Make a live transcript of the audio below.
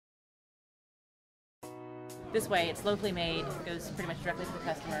This way, it's locally made, goes pretty much directly to the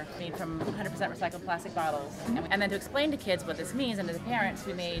customer, made from 100% recycled plastic bottles. And then to explain to kids what this means and to the parents,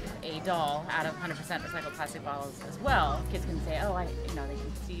 we made a doll out of 100% recycled plastic bottles as well. Kids can say, oh, they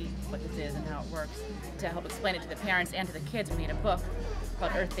can see what this is and how it works. To help explain it to the parents and to the kids, we made a book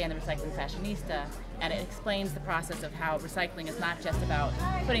called Earth Day and the Recycling Fashionista, and it explains the process of how recycling is not just about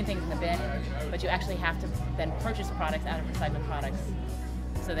putting things in the bin, but you actually have to then purchase products out of recycled products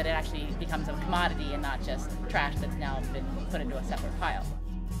so that it actually becomes a commodity and not just trash that's now been put into a separate pile.